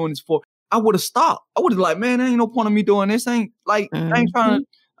I was doing this for, I would have stopped. I would have like, man, there ain't no point of me doing this. I ain't trying to,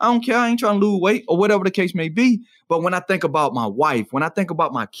 I don't care. I ain't trying to lose weight or whatever the case may be. But when I think about my wife, when I think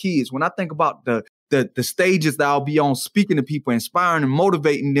about my kids, when I think about the stages that I'll be on speaking to people, inspiring and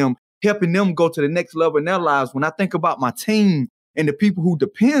motivating them, helping them go to the next level in their lives, when I think about my team and the people who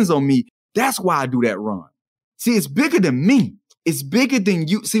depends on me, that's why I do that run. See, it's bigger than me. It's bigger than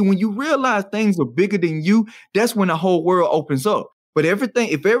you. See, when you realize things are bigger than you, that's when the whole world opens up. But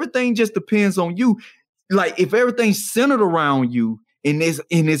if everything just depends on you, like if everything's centered around you and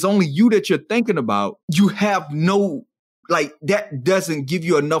it's only you that you're thinking about, you have no, like that doesn't give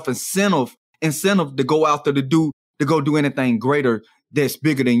you enough incentive to go out there to go do anything greater that's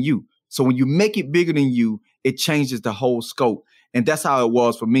bigger than you. So when you make it bigger than you, it changes the whole scope. And that's how it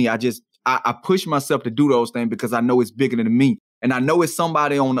was for me. I push myself to do those things because I know it's bigger than me. And I know it's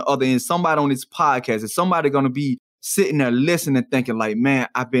somebody on the other end, somebody on this podcast, it's somebody going to be sitting there listening, thinking like, man,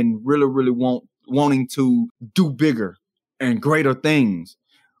 I've been really, really wanting to do bigger and greater things.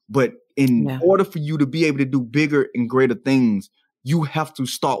 But in order for you to be able to do bigger and greater things, you have to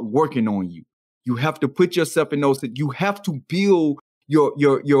start working on you. You have to put yourself in those, you have to build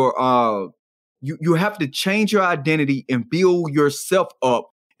you have to change your identity and build yourself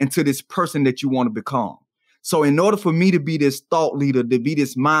up into this person that you want to become. So in order for me to be this thought leader, to be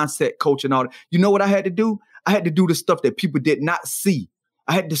this mindset coach and all that, you know what I had to do? I had to do the stuff that people did not see.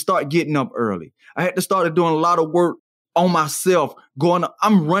 I had to start getting up early. I had to start doing a lot of work on myself.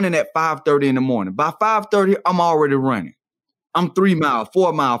 I'm running at 5:30 in the morning. By 5:30, I'm already running. I'm 3 miles,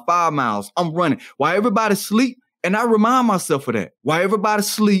 4 miles, 5 miles. I'm running while everybody sleep. And I remind myself of that. While everybody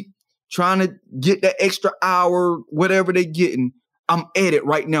sleep, trying to get that extra hour, whatever they're getting, I'm at it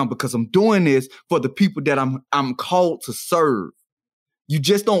right now because I'm doing this for the people that I'm called to serve. You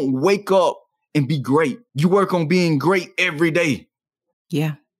just don't wake up and be great. You work on being great every day.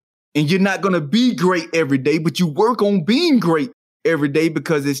 Yeah. And you're not going to be great every day, but you work on being great every day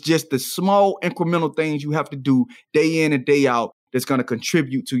because it's just the small incremental things you have to do day in and day out that's going to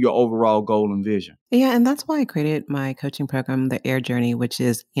contribute to your overall goal and vision. Yeah. And that's why I created my coaching program, the AIR Journey, which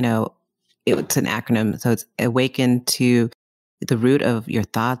is, it's an acronym. So it's awaken to the root of your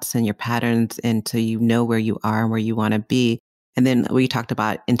thoughts and your patterns until you know where you are and where you want to be. And then we talked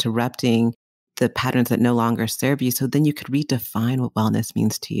about interrupting the patterns that no longer serve you. So then you could redefine what wellness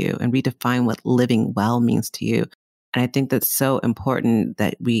means to you and redefine what living well means to you. And I think that's so important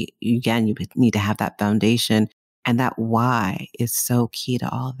that you need to have that foundation. And that why is so key to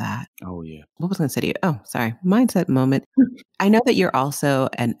all of that. Oh, yeah. What was I going to say to you? Oh, sorry. Mindset moment. I know that you're also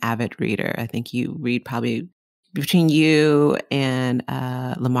an avid reader. I think you read probably between you and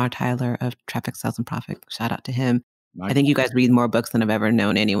Lamar Tyler of Traffic Sales and Profit. Shout out to him. I think you guys read more books than I've ever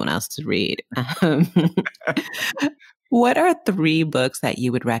known anyone else to read. What are 3 books that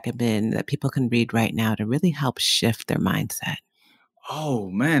you would recommend that people can read right now to really help shift their mindset? Oh,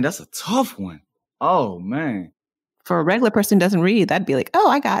 man, that's a tough one. Oh, man. For a regular person who doesn't read, that'd be like, oh,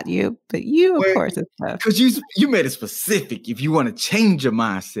 I got you. But you, of course, it's tough. Because you made it specific if you want to change your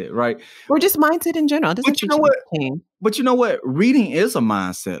mindset, right? Or just mindset in general. But you know what? But you know what? Reading is a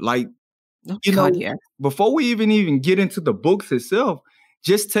mindset. Like, before we even get into the books itself,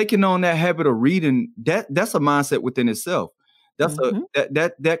 just taking on that habit of reading, that's a mindset within itself. That's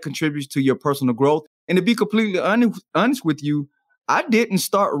that contributes to your personal growth. And to be completely honest with you, I didn't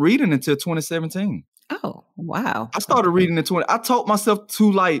start reading until 2017. Oh, wow. I started reading in 20. I taught myself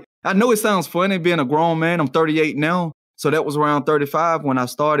to I know it sounds funny being a grown man. I'm 38 now. So that was around 35 when I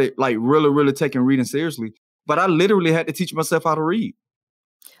started really, really taking reading seriously. But I literally had to teach myself how to read.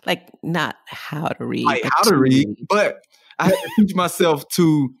 Like not how to read. Like how to read, but I had to teach myself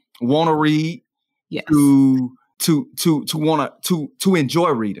to want to read, yes. to want to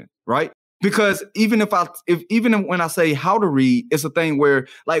enjoy reading, right? Because even when I say how to read, it's a thing where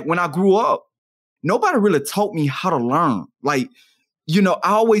when I grew up, nobody really taught me how to learn. I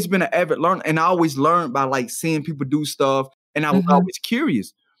always been an avid learner, and I always learned by seeing people do stuff, and I was always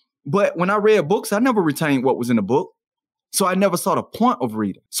curious. But when I read books, I never retained what was in the book. So I never saw the point of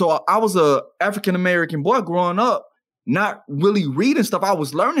reading. So I was a African-American boy growing up, not really reading stuff. I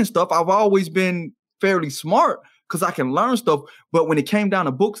was learning stuff. I've always been fairly smart because I can learn stuff. But when it came down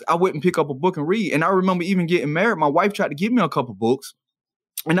to books, I wouldn't pick up a book and read. And I remember even getting married, my wife tried to give me a couple books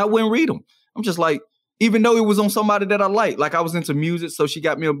and I wouldn't read them. I'm just like, even though it was on somebody that I like I was into music. So she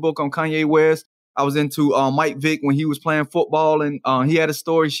got me a book on Kanye West. I was into Mike Vick when he was playing football and he had a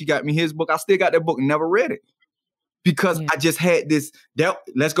story. She got me his book. I still got that book and never read it because I just had this,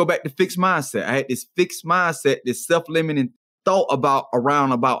 let's go back to fixed mindset. I had this fixed mindset, this self-limiting thought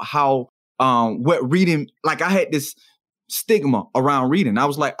about how what reading, like I had this stigma around reading. I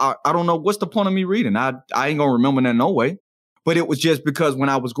was like, I don't know what's the point of me reading. I ain't gonna remember that no way. But it was just because when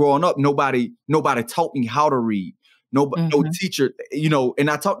I was growing up, nobody taught me how to read. No teacher, and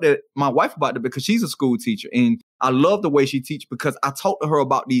I talked to my wife about it because she's a school teacher and I love the way she teaches because I talked to her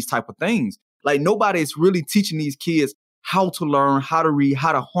about these type of things. Like nobody's really teaching these kids how to learn, how to read,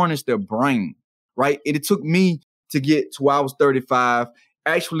 how to harness their brain, right? And it took me to get to where I was 35.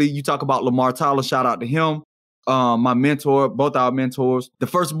 Actually, you talk about Lamar Tyler, shout out to him. My mentor, both our mentors. The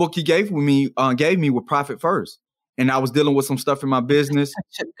first book he gave me was Profit First. And I was dealing with some stuff in my business.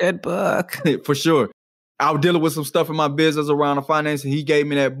 Such a good book. For sure. I was dealing with some stuff in my business around the finance, and he gave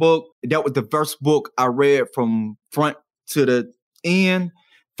me that book. That was the first book I read from front to the end.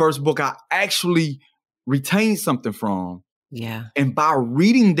 First book I actually retained something from. Yeah. And by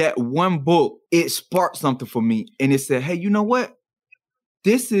reading that one book, it sparked something for me. And it said, hey, you know what?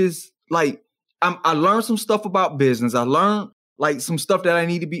 This is like, I learned some stuff about business. I learned like some stuff that I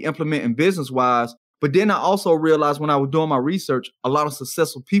need to be implementing business-wise. But then I also realized when I was doing my research, a lot of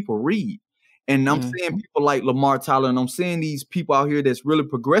successful people read. And I'm seeing people like Lamar Tyler, and I'm seeing these people out here that's really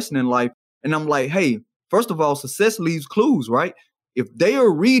progressing in life. And I'm like, hey, first of all, success leaves clues, right? If they are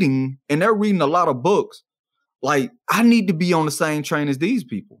reading and they're reading a lot of books, like I need to be on the same train as these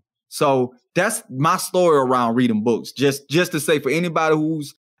people. So that's my story around reading books. Just to say for anybody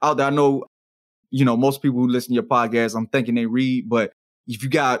who's out there, I know, most people who listen to your podcast, I'm thinking they read, but if you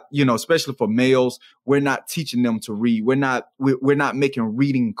got, especially for males, we're not teaching them to read. We're not making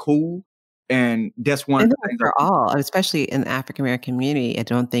reading cool. And that's one of the things for all, especially in the African American community. I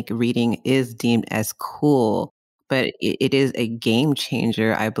don't think reading is deemed as cool, but it is a game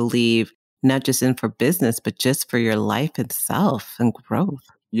changer, I believe, not just for business, but just for your life itself and growth.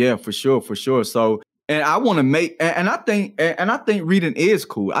 Yeah, for sure. So, and I want to make, and I think reading is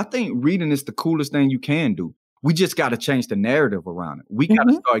cool. I think reading is the coolest thing you can do. We just got to change the narrative around it. We got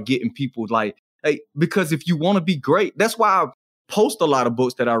to start getting people like, hey, because if you want to be great, that's why I post a lot of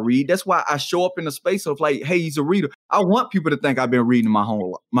books that I read. That's why I show up in the space of like, hey, he's a reader. I want people to think I've been reading my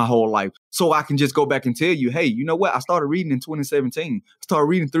whole life. So I can just go back and tell you, hey, you know what? I started reading in 2017. I started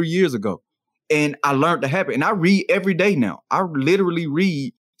reading 3 years ago. And I learned the habit. And I read every day now. I literally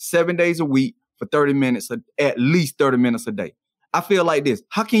read 7 days a week for 30 minutes, at least 30 minutes a day. I feel like this.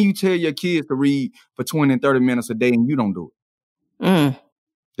 How can you tell your kids to read for 20 and 30 minutes a day and you don't do it?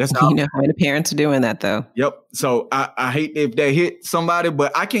 That's how how many parents are doing that though. Yep. So I hate if they hit somebody,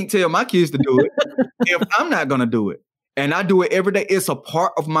 but I can't tell my kids to do it if I'm not going to do it. And I do it every day. It's a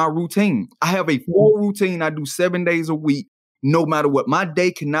part of my routine. I have a full routine. I do 7 days a week, no matter what. My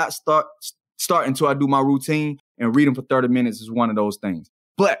day cannot start until I do my routine, and reading for 30 minutes is one of those things.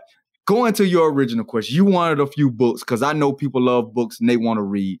 But going to your original question, you wanted a few books because I know people love books and they want to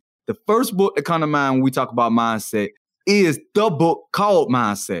read. The first book that comes to mind when we talk about mindset is the book called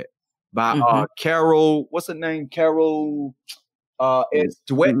Mindset by Carol. What's her name? Carol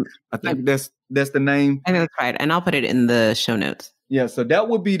Dweck. I think that's the name. I think that's right. And I'll put it in the show notes. Yeah, so that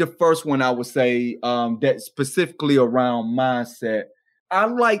would be the first one I would say that's specifically around mindset. I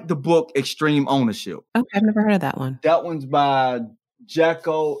like the book Extreme Ownership. Okay, I've never heard of that one. That one's by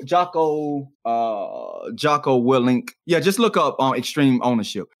Jocko Willink. Yeah, just look up on Extreme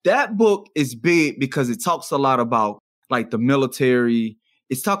Ownership. That book is big because it talks a lot about like the military.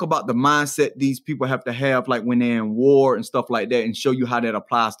 It's talk about the mindset these people have to have like when they're in war and stuff like that, and show you how that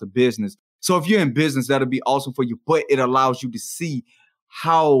applies to business. So if you're in business, that'll be awesome for you, but it allows you to see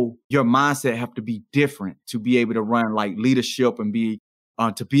how your mindset have to be different to be able to run like leadership and be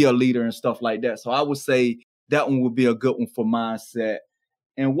to be a leader and stuff like that. So I would say that one would be a good one for mindset.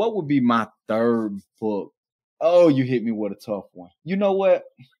 And what would be my third book? Oh, you hit me with a tough one. You know what?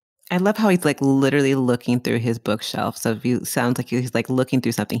 I love how he's like literally looking through his bookshelf. So if you sounds like he's like looking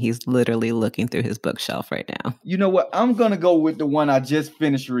through something, he's literally looking through his bookshelf right now. You know what? I'm going to go with the one I just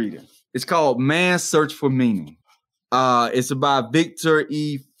finished reading. It's called Man's Search for Meaning. It's about Viktor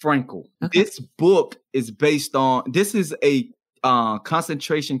E. Frankl. Okay. This book is based on, this is a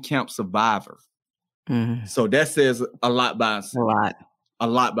concentration camp survivor. Mm-hmm. So that says a lot by us. A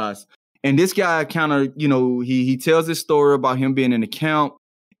lot by us. And this guy kind of, he tells this story about him being in the camp.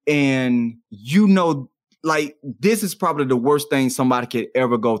 And like this is probably the worst thing somebody could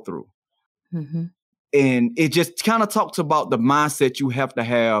ever go through. Mm-hmm. And it just kind of talks about the mindset you have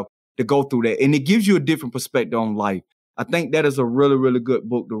to go through that. And it gives you a different perspective on life. I think that is a really, really good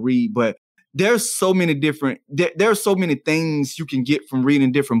book to read. But there's so many there are so many things you can get from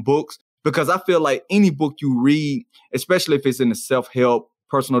reading different books, because I feel like any book you read, especially if it's in the self-help,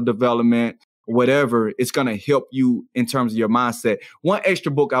 personal development, whatever, it's going to help you in terms of your mindset. One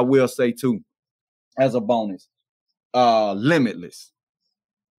extra book I will say too, as a bonus, Limitless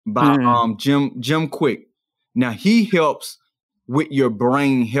by Jim Quick. Now he helps with your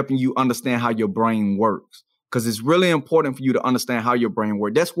brain, helping you understand how your brain works, because it's really important for you to understand how your brain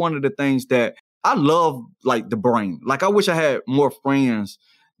works. That's one of the things that I love, like the brain. Like I wish I had more friends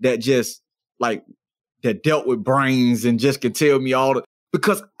that just like that dealt with brains and just could tell me all the,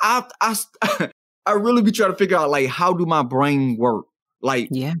 because I I really be trying to figure out, like, how do my brain work? Like,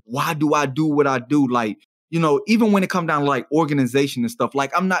 why do I do what I do? Like, you know, even when it comes down to like organization and stuff,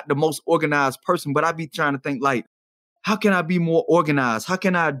 like I'm not the most organized person, but I be trying to think like, how can I be more organized? How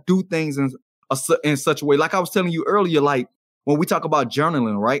can I do things in such a way? Like I was telling you earlier, like when we talk about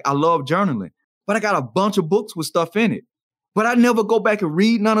journaling, right? I love journaling, but I got a bunch of books with stuff in it, but I never go back and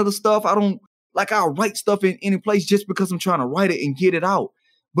read none of the stuff. I don't like, I'll write stuff in any place just because I'm trying to write it and get it out.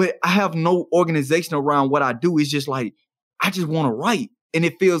 But I have no organization around what I do. It's just like, I just want to write, and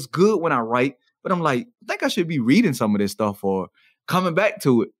it feels good when I write. But I'm like, I think I should be reading some of this stuff or coming back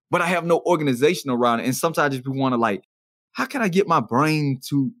to it. But I have no organization around it. And sometimes I just want to like, how can I get my brain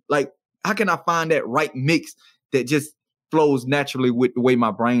to like, how can I find that right mix that just flows naturally with the way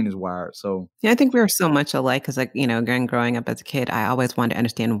my brain is wired? So yeah, I think we were so much alike because, like, you know, again, growing up as a kid, I always wanted to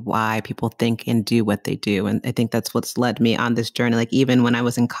understand why people think and do what they do. And I think that's what's led me on this journey. Like, even when I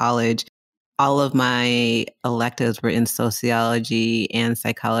was in college, all of my electives were in sociology and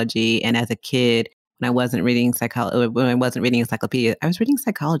psychology. And as a kid, when I wasn't reading psychology, when I wasn't reading encyclopedia, I was reading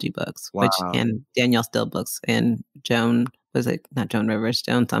psychology books, which, wow. and Danielle Still books, and Joan, was it not Joan Rivers,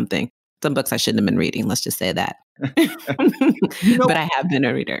 Joan something. Some books I shouldn't have been reading. Let's just say that. You know, but I have been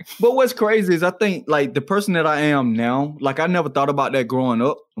a reader. But what's crazy is I think like the person that I am now, like I never thought about that growing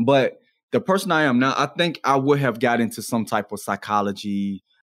up, but the person I am now, I think I would have got into some type of psychology,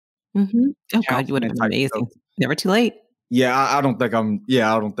 Mm-hmm. Oh God, you would counseling have been type stuff. amazing. Never too late. Yeah, I don't think I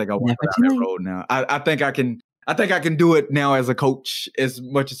don't think I want to Never go down too that late. road now. I think I can do it now as a coach as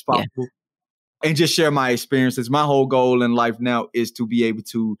much as Yeah. possible and just share my experiences. My whole goal in life now is to be able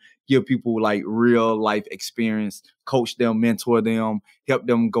to give people like real life experience, coach them, mentor them, help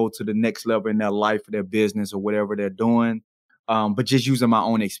them go to the next level in their life or their business or whatever they're doing. But just using my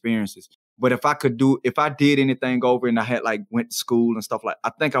own experiences. But if I did anything over and I had like went to school and stuff, like,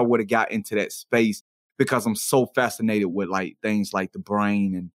 I think I would have got into that space because I'm so fascinated with like things like the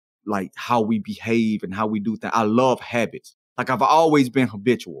brain and like how we behave and how we do things. I love habits. Like I've always been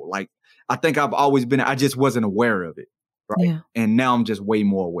habitual. Like I think I've always been, I just wasn't aware of it. Right. Yeah. And now I'm just way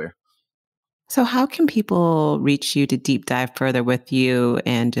more aware. So how can people reach you to deep dive further with you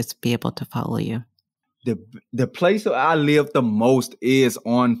and just be able to follow you? The place that I live the most is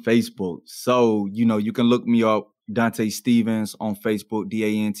on Facebook. So, you know, you can look me up, Dante Stephens on Facebook,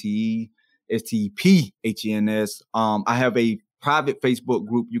 DanteStephens. I have a private Facebook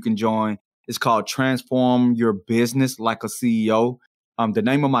group you can join. It's called Transform Your Business Like a CEO. The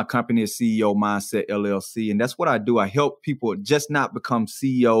name of my company is CEO Mindset LLC. And that's what I do. I help people just not become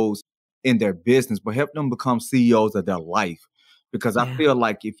CEOs in their business, but help them become CEOs of their life. Because I feel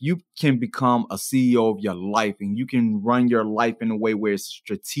like if you can become a CEO of your life and you can run your life in a way where it's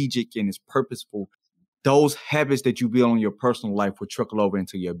strategic and it's purposeful, those habits that you build on your personal life will trickle over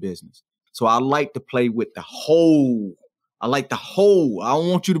into your business. So I like to play with the whole. I like the whole. I don't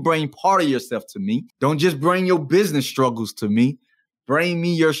want you to bring part of yourself to me. Don't just bring your business struggles to me. Bring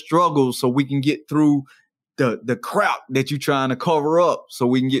me your struggles so we can get through the crap that you're trying to cover up so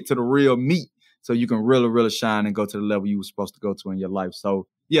we can get to the real meat. So you can really, really shine and go to the level you were supposed to go to in your life. So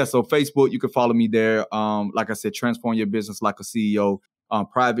yeah, so Facebook, you can follow me there. Like I said, Transform Your Business Like a CEO,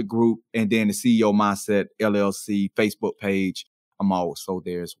 private group, and then the CEO Mindset LLC Facebook page. I'm also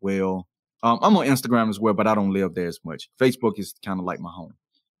there as well. I'm on Instagram as well, but I don't live there as much. Facebook is kind of like my home.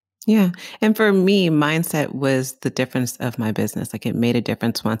 Yeah. And for me, mindset was the difference of my business. Like it made a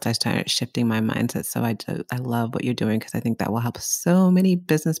difference once I started shifting my mindset. So I love what you're doing because I think that will help so many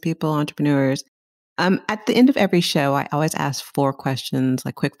business people, entrepreneurs. At the end of every show, I always ask 4 questions,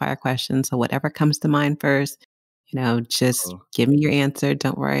 like quick fire questions. So whatever comes to mind first, you know, just give me your answer.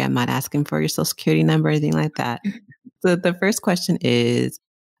 Don't worry. I'm not asking for your social security number or anything like that. So the first question is,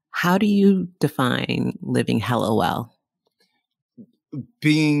 how do you define living hella well?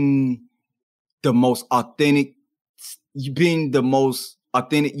 Being the most authentic, being the most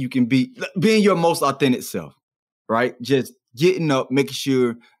authentic you can be, being your most authentic self, right? Just getting up, making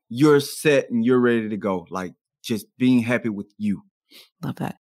sure you're set and you're ready to go. Like just being happy with you. Love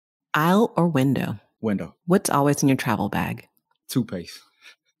that. Aisle or window? Window. What's always in your travel bag? Toothpaste.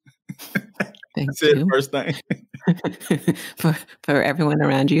 Thank Said you. first thing. for everyone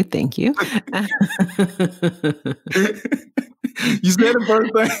around you, thank you. You said the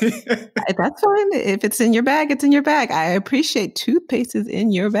first thing. That's fine. If it's in your bag, it's in your bag. I appreciate toothpaste is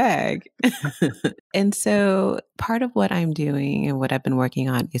in your bag. And so part of what I'm doing and what I've been working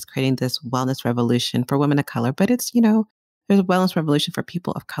on is creating this wellness revolution for women of color. But it's, there's a wellness revolution for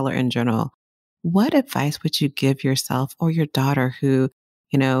people of color in general. What advice would you give yourself or your daughter who,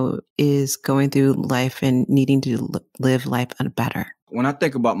 is going through life and needing to live life better? When I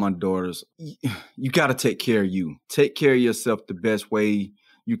think about my daughters, you got to take care of you. Take care of yourself the best way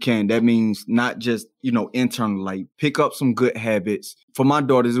you can. That means not just, internally, like pick up some good habits. For my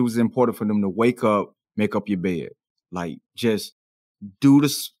daughters, it was important for them to wake up, make up your bed. Like just do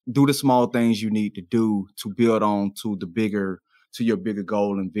the small things you need to do to build on to your bigger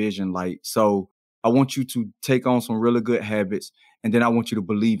goal and vision. Like, so I want you to take on some really good habits. And then I want you to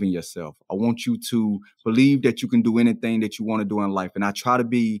believe in yourself. I want you to believe that you can do anything that you want to do in life. And I try to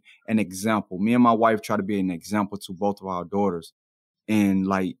be an example. Me and my wife try to be an example to both of our daughters. And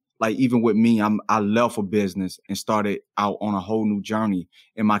like even with me, I left for business and started out on a whole new journey.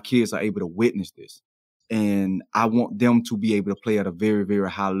 And my kids are able to witness this. And I want them to be able to play at a very,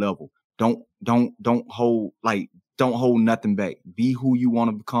 very high level. Don't hold nothing back. Be who you want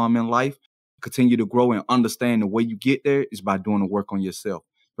to become in life. Continue to grow and understand the way you get there is by doing the work on yourself.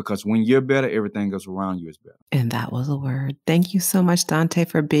 Because when you're better, everything else around you is better. And that was a word. Thank you so much, Dante,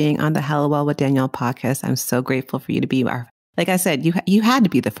 for being on the Hello Well with Danielle podcast. I'm so grateful for you to be like I said, you had to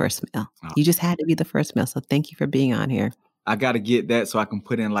be the first male. You just had to be the first male. So thank you for being on here. I got to get that so I can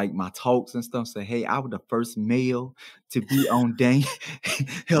put in like my talks and stuff. Say, hey, I was the first male to be on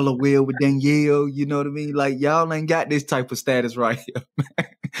Hello Well with Danielle. You know what I mean? Like y'all ain't got this type of status right here.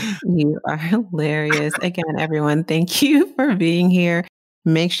 You are hilarious. Again, everyone, thank you for being here.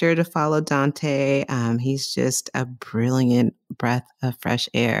 Make sure to follow Dante. He's just a brilliant breath of fresh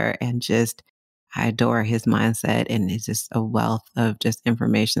air and I adore his mindset and it's just a wealth of just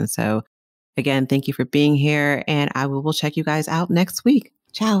information. So again, thank you for being here and I will check you guys out next week.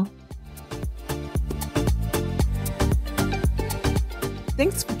 Ciao.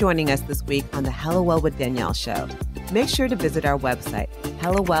 Thanks for joining us this week on the Hello Well with Danielle show. Make sure to visit our website,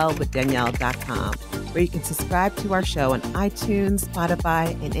 hellowellwithdanielle.com, where you can subscribe to our show on iTunes,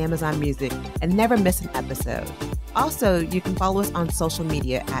 Spotify, and Amazon Music and never miss an episode. Also, you can follow us on social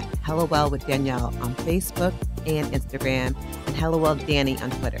media at Hello Well with Danielle on Facebook and Instagram and Hello Well Danny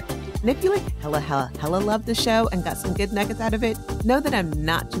on Twitter. And if you like hella love the show and got some good nuggets out of it, know that I'm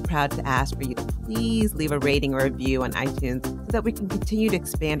not too proud to ask for you to please leave a rating or review on iTunes so that we can continue to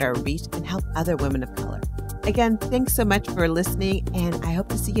expand our reach and help other women of color. Again, thanks so much for listening, and I hope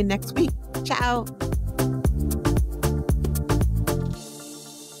to see you next week. Ciao.